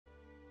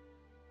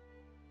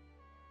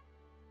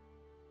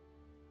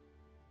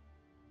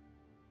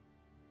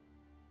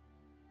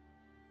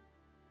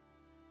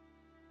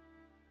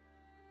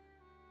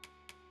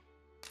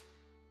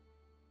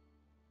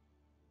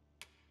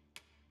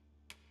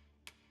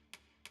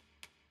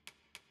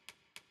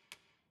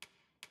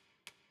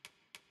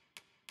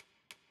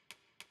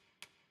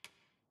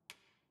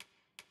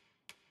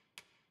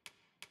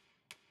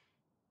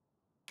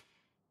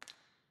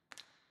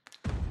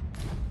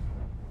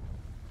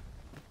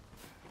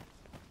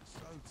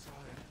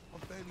tired.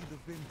 I've barely the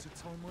vim to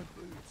tie my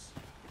boots.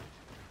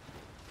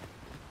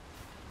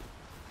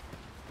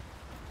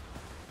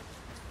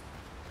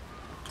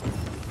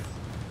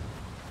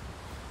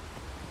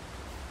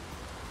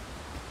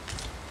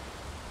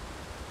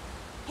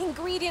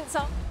 Ingredients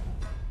are...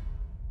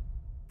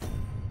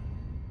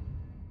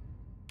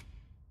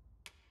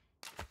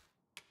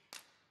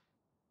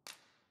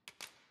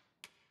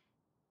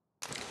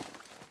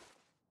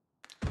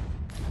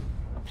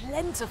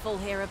 plentiful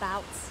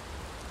hereabouts.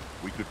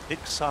 We could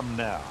pick some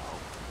now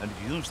and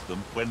use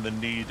them when the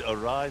need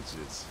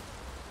arises.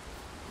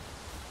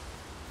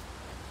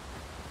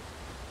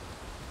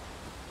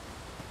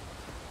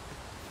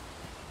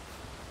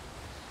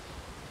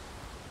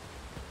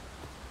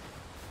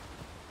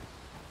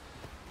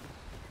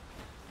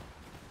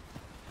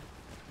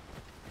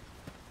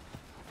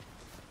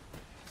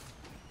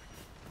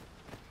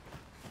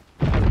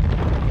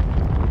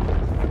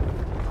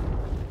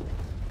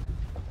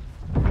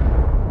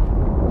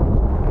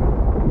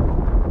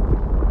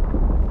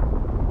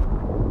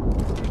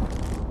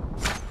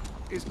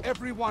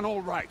 Everyone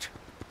all right?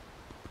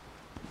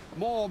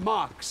 More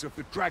marks of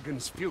the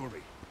dragon's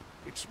fury.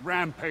 Its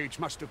rampage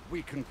must have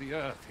weakened the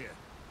earth here.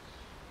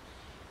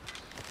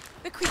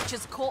 The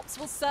creature's corpse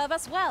will serve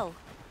us well.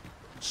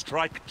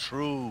 Strike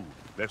true,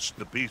 lest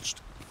the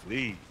beast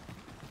flee.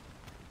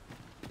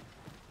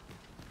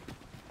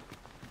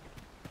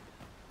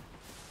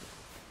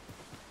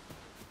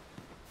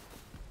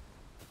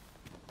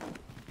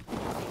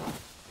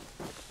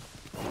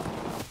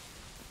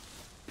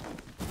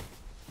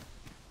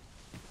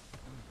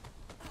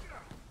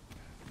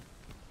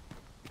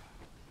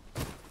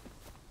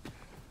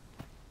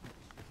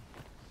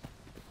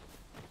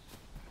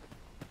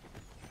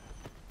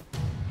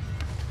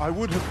 I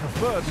would have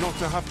preferred not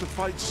to have to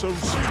fight so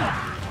soon,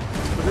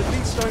 but at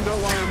least I know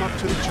I am up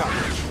to the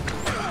challenge.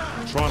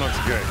 Try not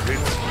to get hit.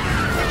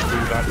 Let's do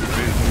that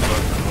vision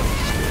both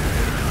once.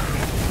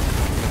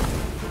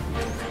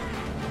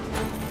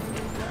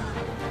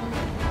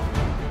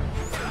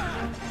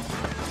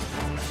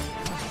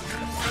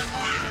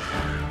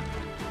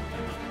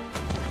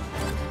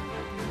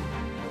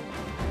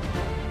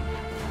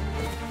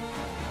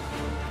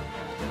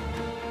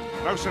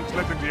 No sense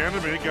letting the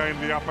enemy gain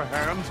the upper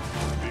hand.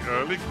 The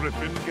early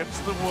griffin gets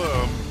the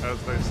worm,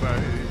 as they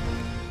say.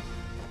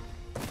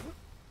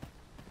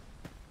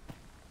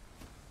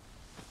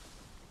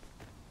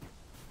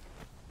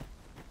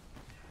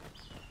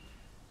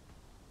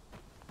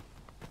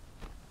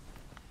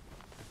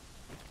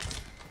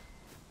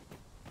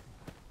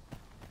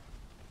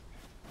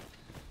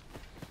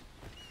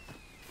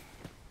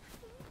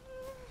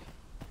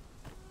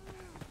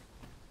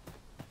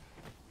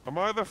 Am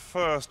I the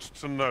first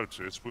to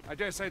notice? I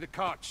dare say the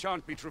cart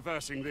shan't be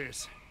traversing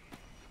this.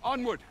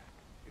 Onward!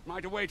 It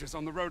might await us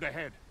on the road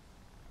ahead.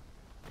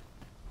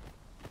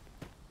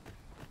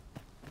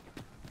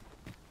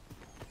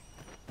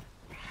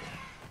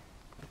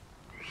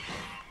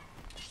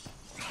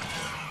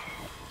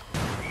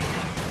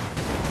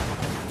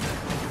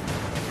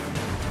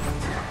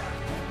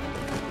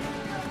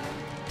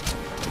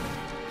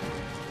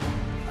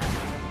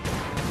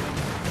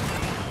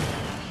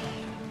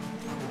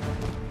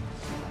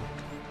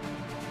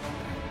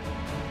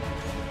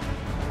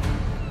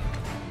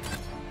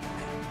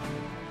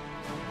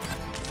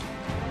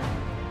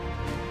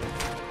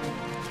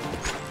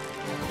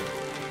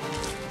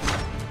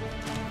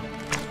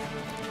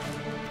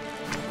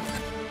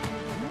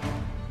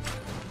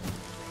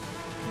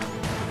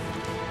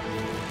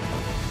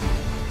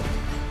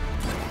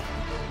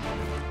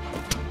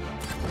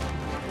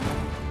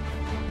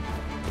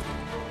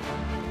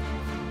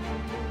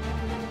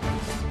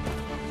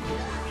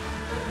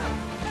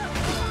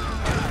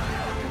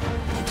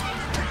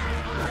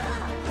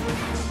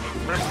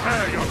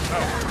 Prepare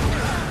yourself!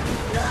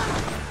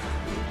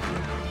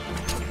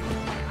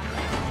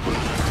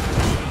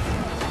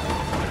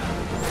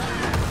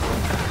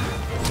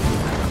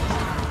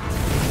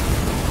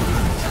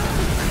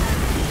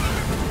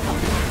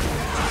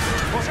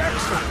 Was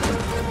excellent!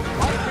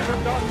 I could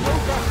have done no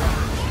better!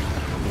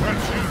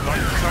 Don't you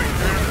like to say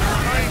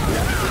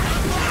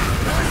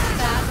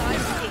That I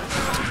see.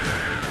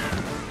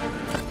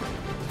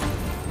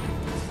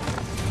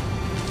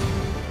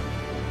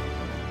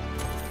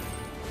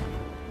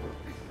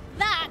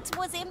 That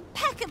was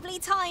impeccably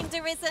timed,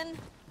 Arisen.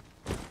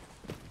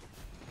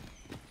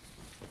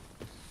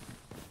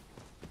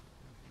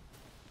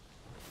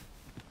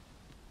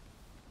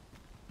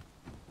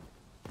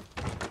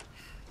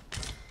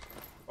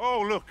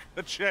 Oh, look,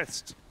 a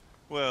chest.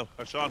 Well,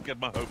 I shan't get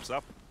my hopes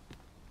up.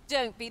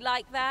 Don't be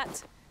like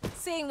that.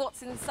 Seeing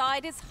what's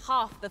inside is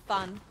half the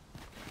fun.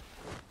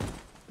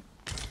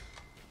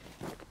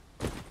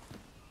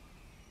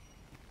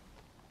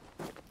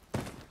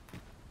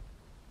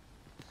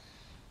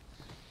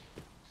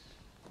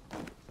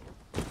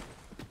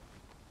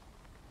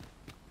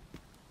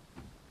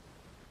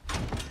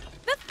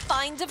 The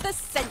find of the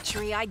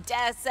century, I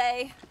dare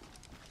say.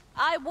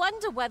 I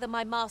wonder whether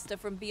my master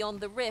from beyond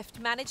the rift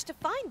managed to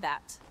find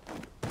that.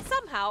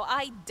 Somehow,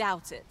 I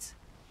doubt it.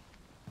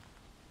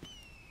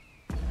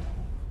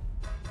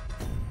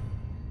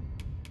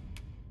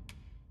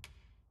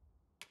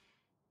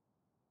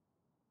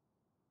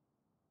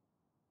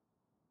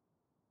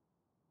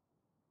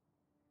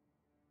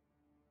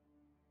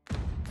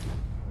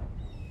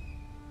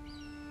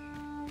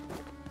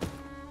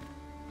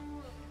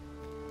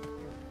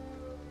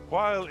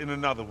 While in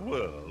another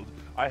world,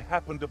 I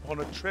happened upon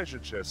a treasure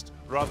chest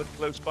rather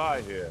close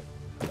by here.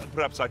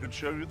 Perhaps I could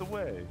show you the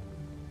way.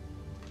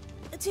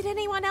 Did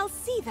anyone else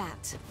see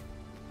that?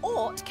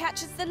 Ort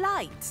catches the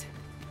light.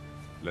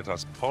 Let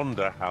us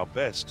ponder how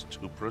best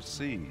to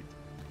proceed.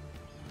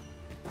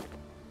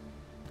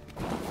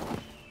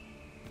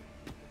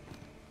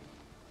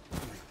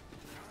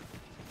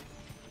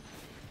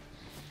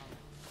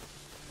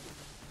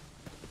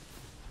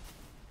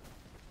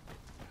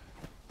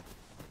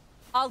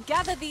 I'll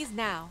gather these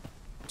now.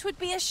 'Twould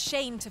be a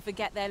shame to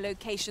forget their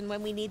location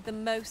when we need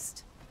them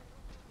most.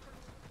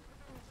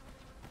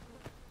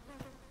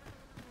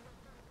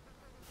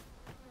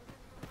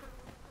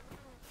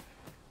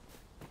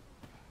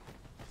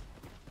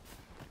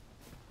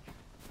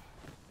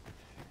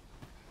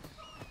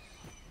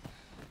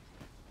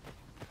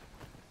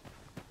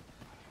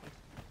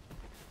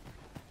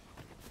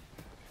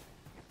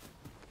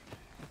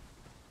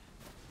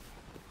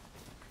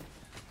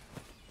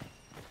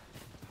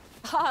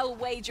 I'll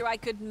wager I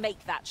could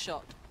make that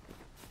shot.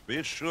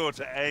 Be sure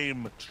to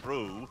aim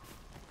true.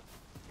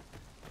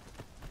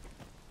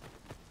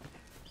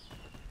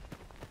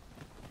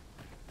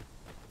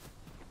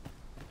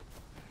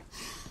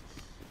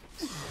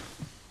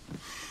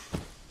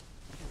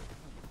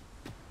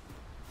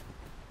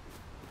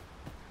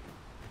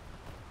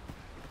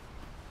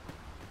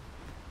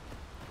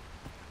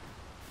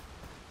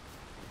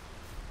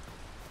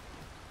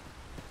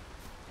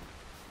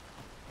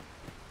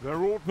 There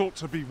ought not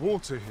to be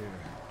water here.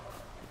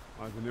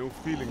 I've an ill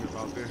feeling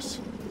about this.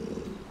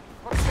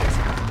 What's this?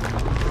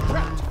 We're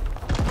trapped.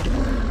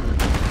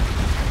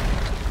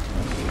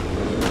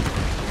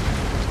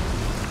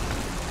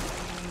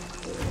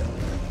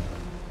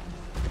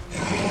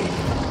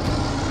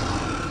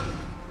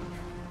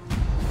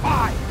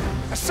 Fine!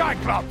 A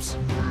Cyclops!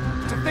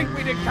 To think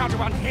we'd encounter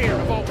one here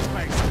of all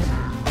places.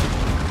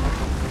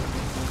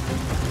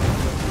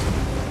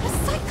 A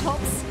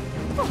Cyclops?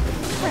 Oh,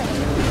 Fred,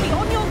 be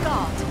on your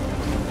guard.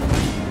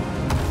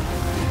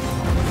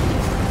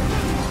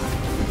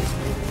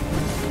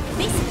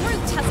 This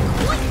brute has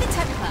quite the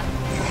temper.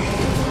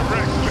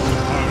 Correct, little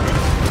opponent.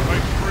 My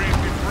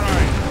freeze is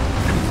right.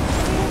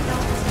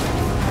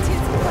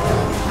 Tis well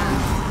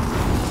planned.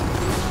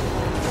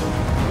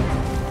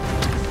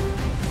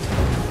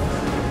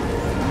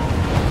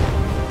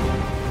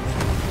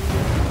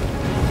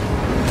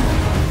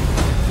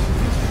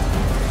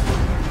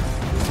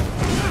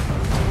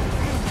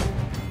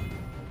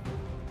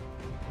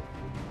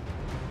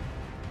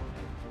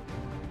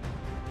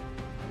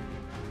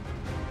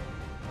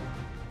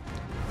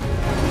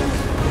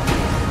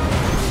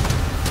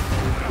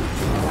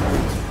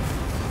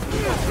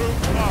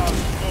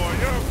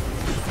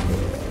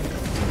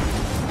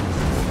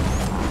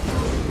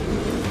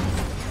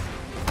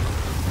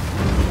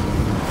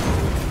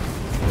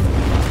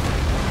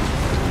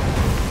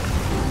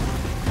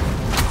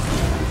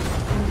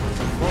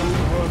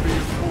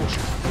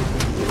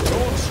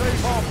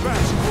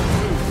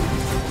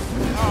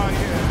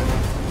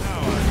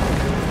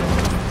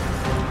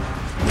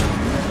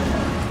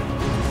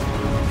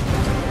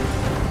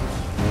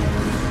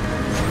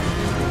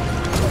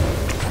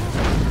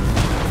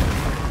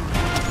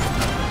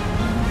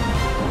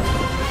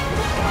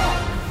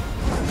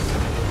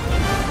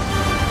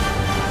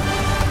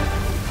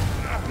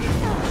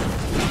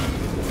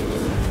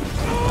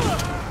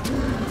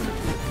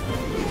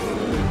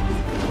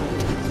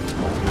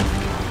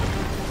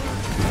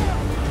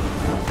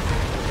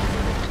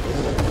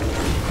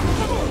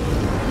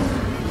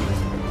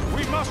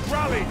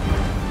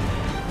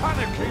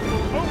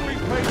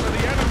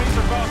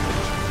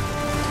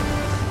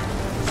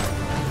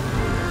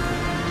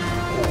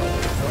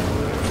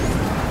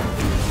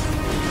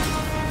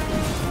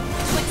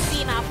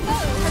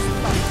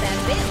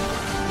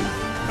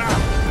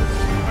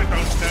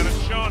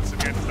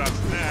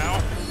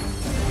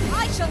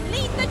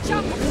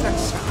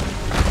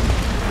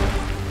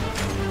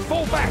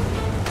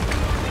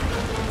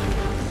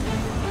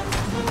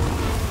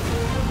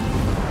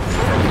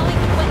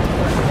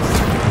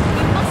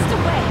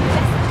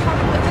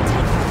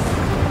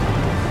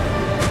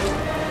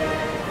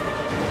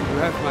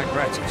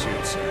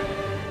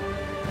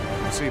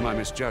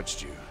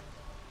 Misjudged you.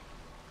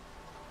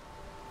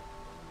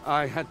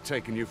 I had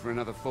taken you for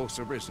another Force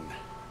Arisen.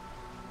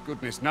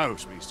 Goodness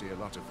knows we see a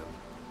lot of them.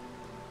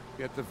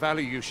 Yet the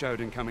value you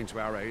showed in coming to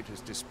our aid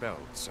has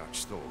dispelled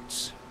such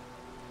thoughts.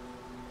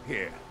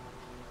 Here,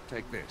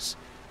 take this,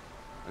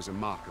 as a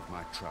mark of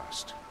my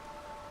trust.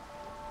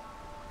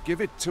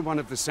 Give it to one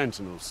of the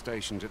sentinels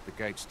stationed at the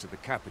gates to the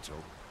capital,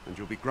 and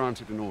you'll be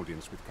granted an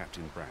audience with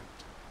Captain Brandt.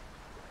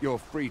 You're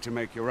free to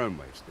make your own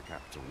way to the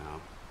capital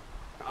now.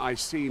 I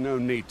see no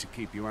need to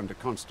keep you under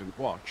constant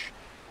watch,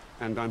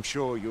 and I'm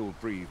sure you'll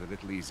breathe a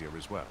little easier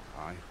as well,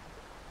 aye?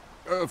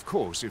 Of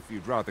course, if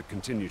you'd rather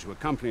continue to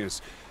accompany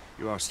us,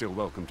 you are still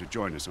welcome to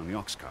join us on the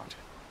ox cart.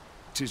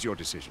 'Tis your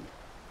decision.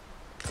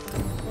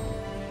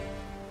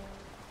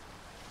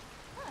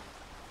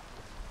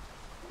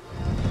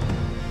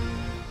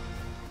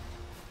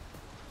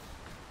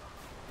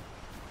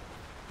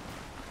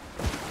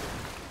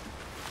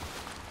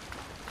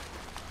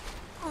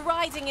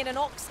 riding in an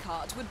ox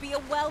cart would be a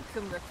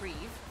welcome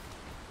reprieve.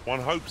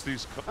 One hopes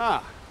these...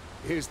 Ah,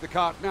 here's the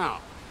cart now.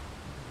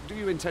 Do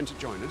you intend to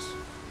join us?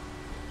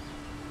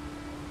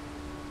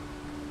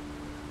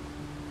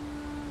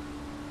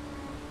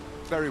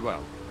 Very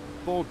well.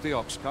 Board the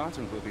ox cart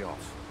and we'll be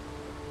off.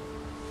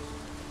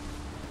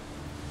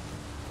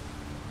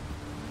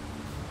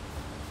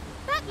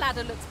 That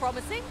ladder looks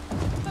promising,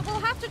 but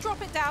we'll have to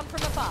drop it down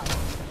from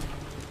above.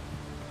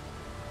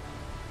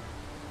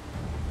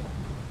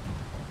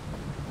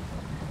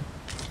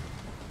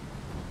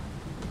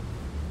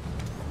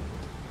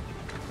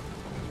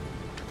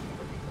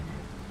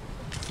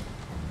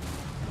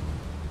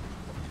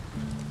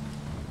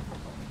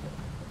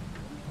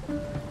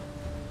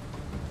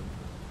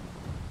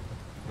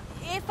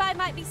 If I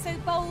might be so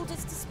bold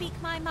as to speak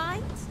my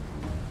mind,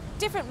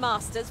 different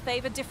masters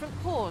favor different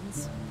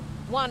pawns.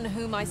 One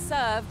whom I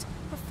served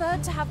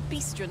preferred to have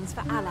beastrons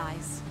for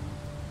allies.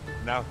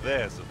 Now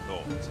there's a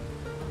thought.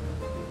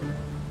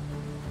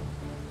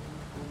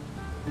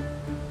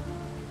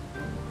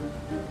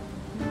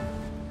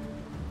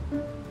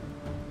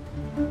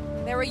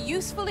 There are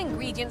useful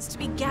ingredients to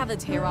be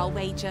gathered here, I'll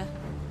wager.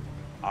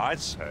 I'd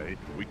say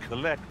we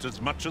collect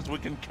as much as we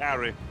can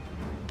carry.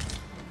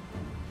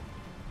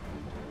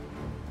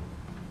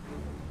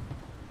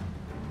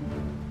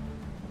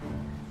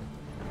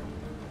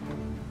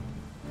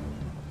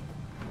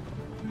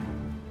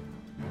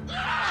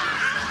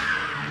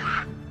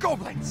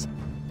 Goblins!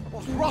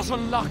 What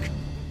rotten luck!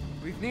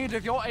 We've need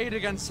of your aid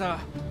again, sir.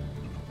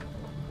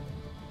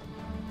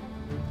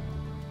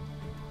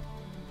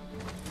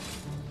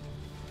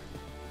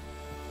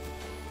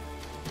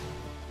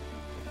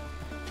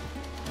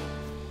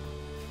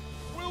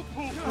 We'll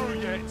pull through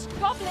yet.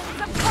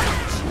 Goblins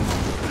approach!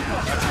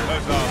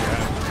 Those are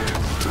them.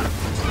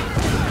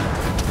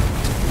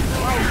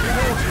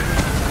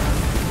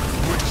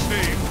 Would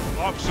seem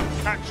I've some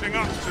catching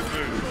up to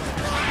do.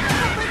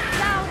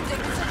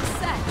 Resounding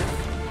success!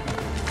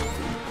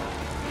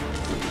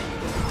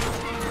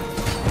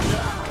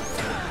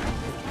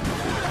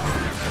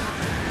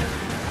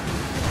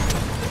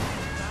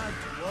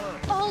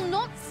 I'll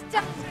not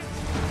stop.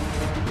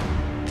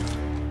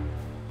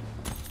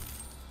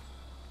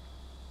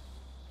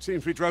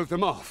 Seems we drove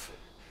them off.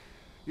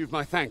 You've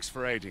my thanks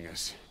for aiding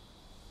us.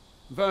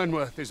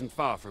 Vernworth isn't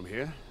far from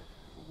here.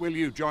 Will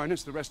you join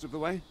us the rest of the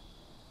way?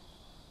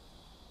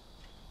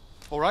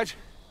 All right.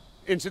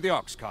 Into the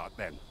ox cart,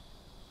 then.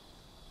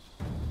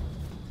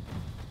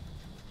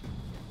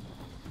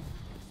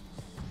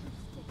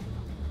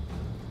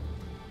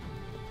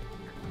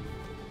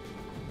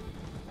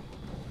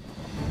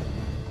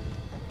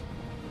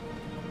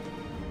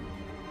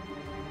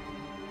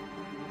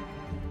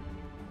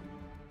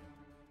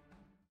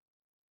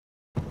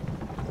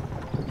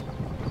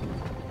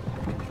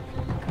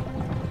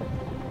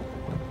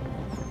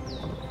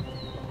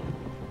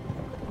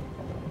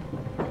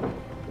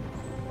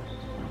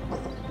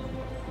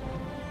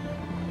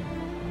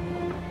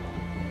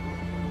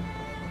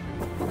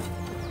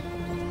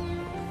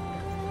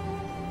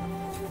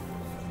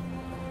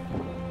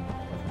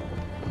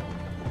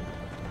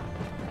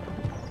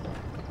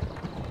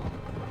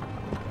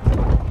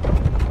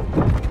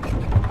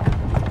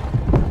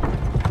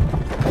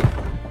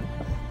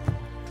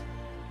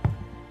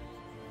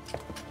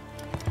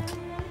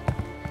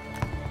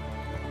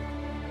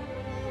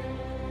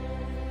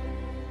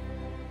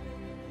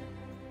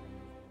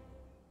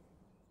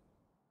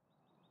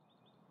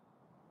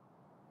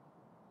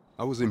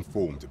 I was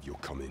informed of your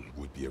coming,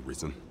 would-be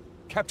Arisen.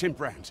 Captain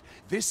Brandt,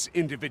 this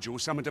individual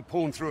summoned a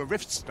pawn through a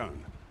rift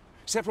stone.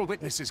 Several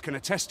witnesses can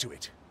attest to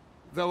it.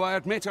 Though I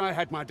admit I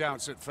had my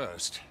doubts at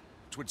first.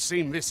 'Twould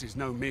seem this is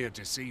no mere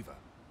deceiver.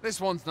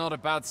 This one's not a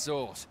bad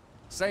sort.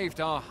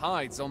 Saved our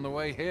hides on the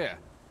way here.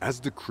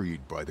 As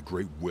decreed by the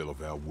great will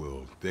of our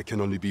world, there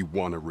can only be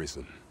one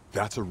Arisen.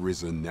 That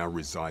Arisen now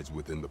resides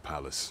within the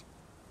palace.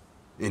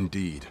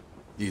 Indeed,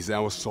 he is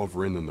our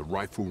sovereign and the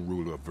rightful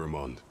ruler of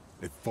Vermont.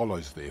 It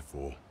follows,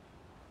 therefore,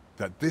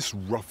 that this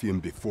ruffian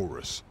before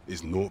us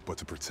is naught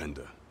but a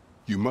pretender.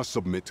 You must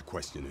submit to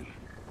questioning.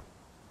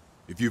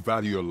 If you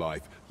value your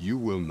life, you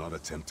will not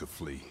attempt to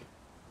flee.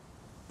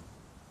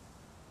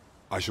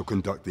 I shall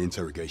conduct the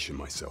interrogation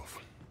myself.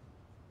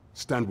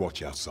 Stand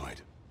watch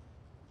outside.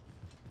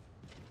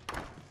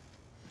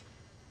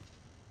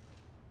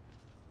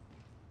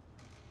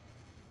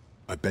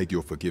 I beg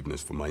your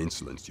forgiveness for my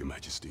insolence, Your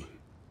Majesty.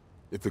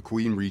 If the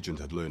Queen Regent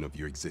had learned of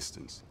your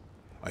existence,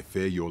 I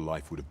fear your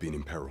life would have been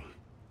in peril.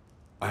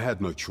 I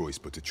had no choice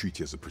but to treat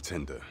you as a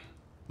pretender,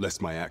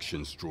 lest my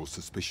actions draw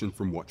suspicion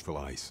from watchful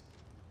eyes.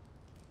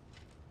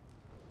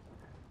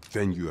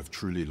 Then you have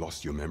truly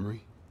lost your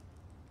memory?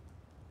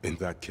 In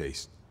that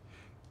case,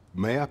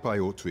 mayhap I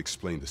ought to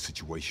explain the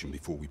situation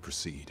before we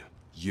proceed.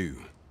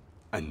 You,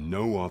 and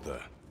no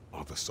other,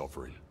 are the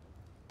sovereign,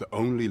 the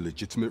only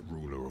legitimate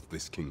ruler of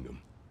this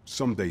kingdom.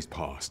 Some days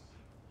past,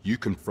 you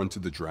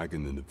confronted the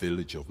dragon in the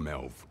village of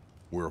Melv,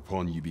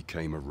 whereupon you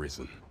became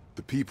Arisen.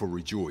 The people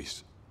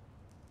rejoiced,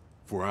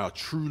 for our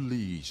true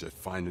liege had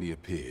finally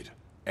appeared,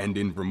 and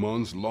in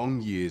Vermont's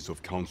long years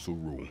of council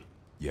rule,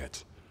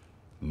 Yet,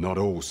 not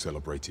all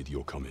celebrated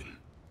your coming.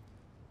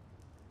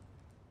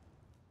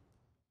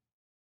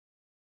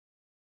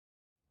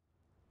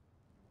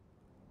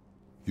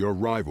 Your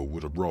arrival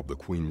would have robbed the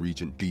Queen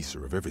Regent Disa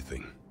of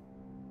everything.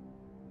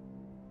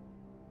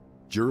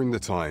 During the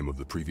time of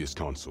the previous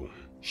consul,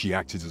 she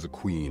acted as a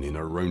queen in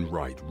her own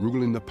right,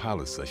 ruling the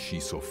palace as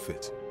she saw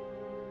fit.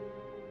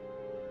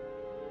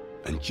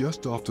 And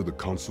just after the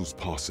consul's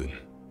passing,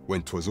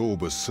 when 'twas all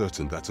but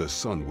certain that her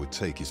son would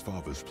take his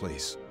father's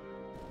place,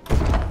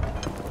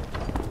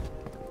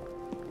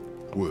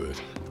 word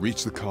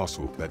reached the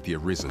castle that the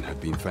Arisen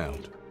had been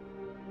found.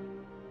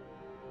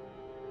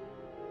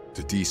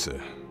 To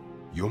Disa,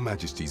 Your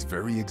Majesty's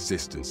very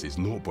existence is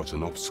naught but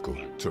an obstacle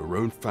to her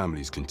own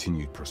family's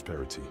continued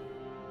prosperity.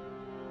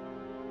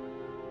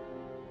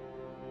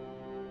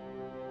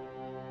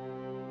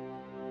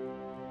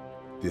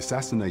 The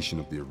assassination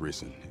of the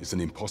Arisen is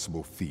an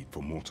impossible feat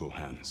for mortal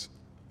hands.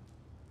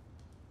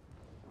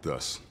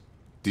 Thus,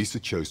 Disa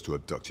chose to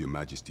abduct Your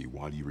Majesty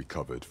while you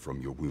recovered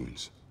from your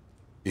wounds,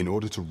 in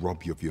order to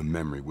rob you of your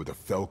memory with a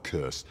fell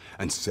curse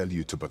and sell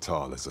you to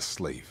Batal as a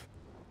slave.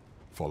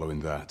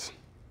 Following that,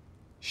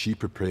 she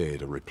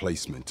prepared a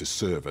replacement to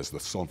serve as the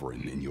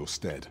sovereign in your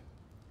stead,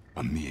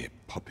 a mere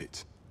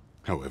puppet.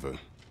 However,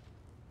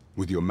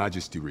 with Your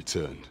Majesty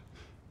returned,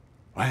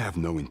 I have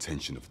no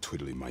intention of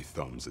twiddling my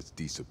thumbs as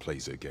Disa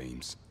plays her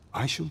games.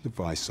 I shall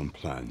devise some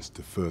plans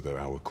to further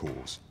our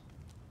cause.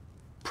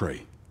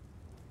 Pray,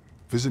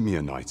 visit me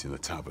a night in a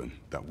tavern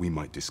that we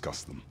might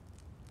discuss them.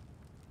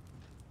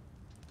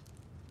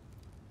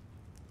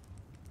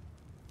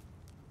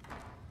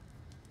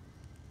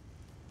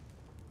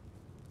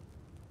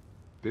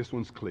 This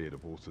one's cleared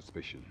of all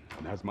suspicion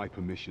and has my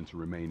permission to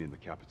remain in the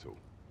capital.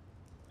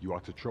 You are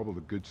to trouble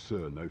the good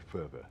sir no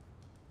further.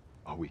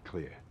 Are we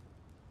clear?